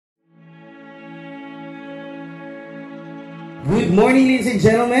Good morning, ladies and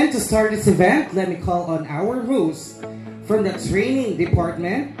gentlemen. To start this event, let me call on our host from the training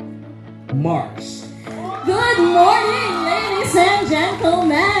department, Marsh. Good morning, ladies and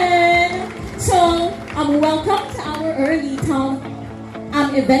gentlemen. So, welcome to our early town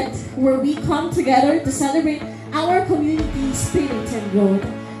event where we come together to celebrate our community spirit and growth.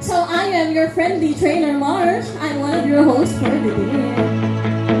 So, I am your friendly trainer, Marsh. I'm one of your hosts for the day.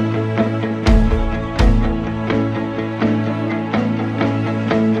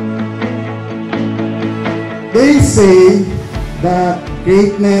 They say that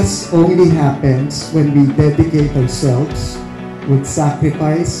greatness only happens when we dedicate ourselves with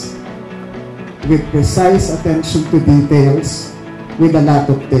sacrifice, with precise attention to details, with a lot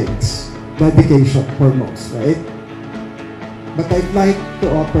of things. Dedication foremost, right? But I'd like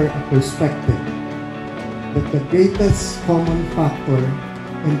to offer a perspective that the greatest common factor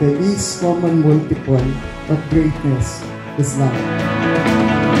and the least common multiple of greatness is love.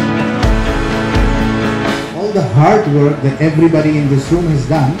 The hard work that everybody in this room has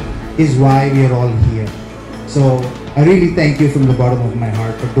done is why we are all here. So I really thank you from the bottom of my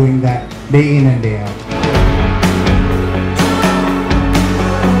heart for doing that day in and day out.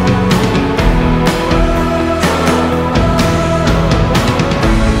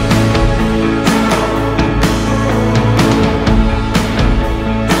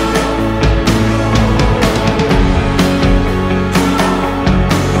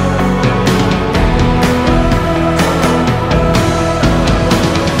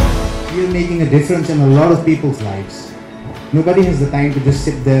 Making a difference in a lot of people's lives. Nobody has the time to just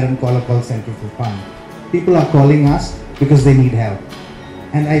sit there and call a call center for fun. People are calling us because they need help.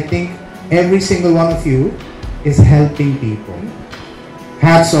 And I think every single one of you is helping people.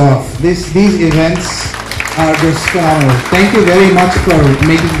 Hats off. These events are just phenomenal. Thank you very much for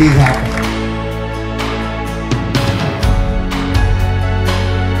making these happen.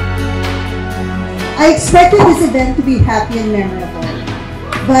 I expected this event to be happy and memorable,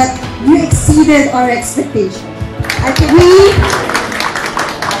 but you exceeded our expectation. I think we,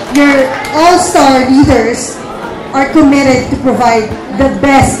 your all-star leaders, are committed to provide the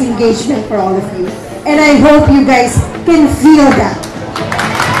best engagement for all of you. And I hope you guys can feel that.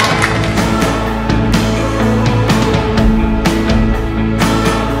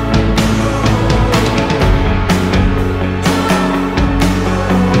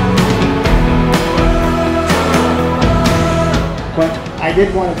 I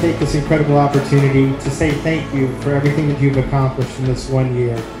did want to take this incredible opportunity to say thank you for everything that you've accomplished in this 1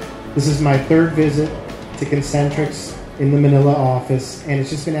 year. This is my third visit to Concentrix in the Manila office, and it's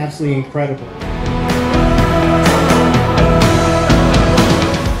just been absolutely incredible.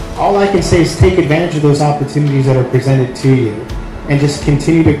 All I can say is take advantage of those opportunities that are presented to you and just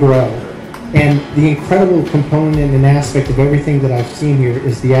continue to grow. And the incredible component and aspect of everything that I've seen here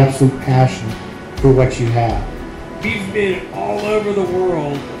is the absolute passion for what you have. We've been all over the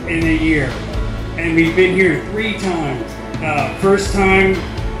world in a year, and we've been here 3 times. First time,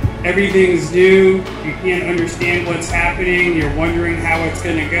 everything's new, you can't understand what's happening, you're wondering how it's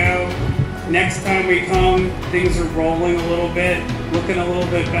going to go. Next time we come, things are rolling a little bit, looking a little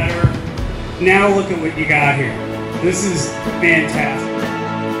bit better. Now look at what you got here. This is fantastic.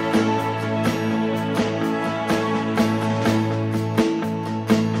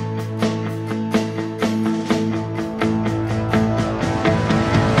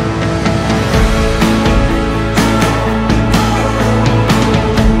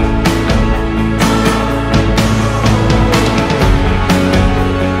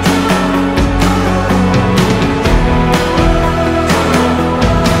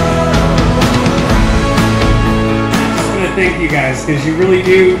 Thank you guys, because you really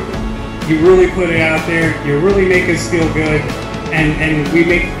do, you really put it out there, you really make us feel good, and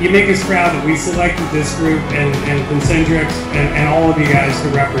you make us proud that we selected this group and Concentrix and all of you guys to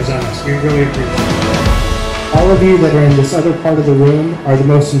represent us. We really appreciate it. All of you that are in this other part of the room are the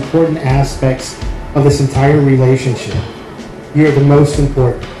most important aspects of this entire relationship. You're the most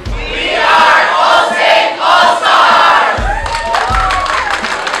important.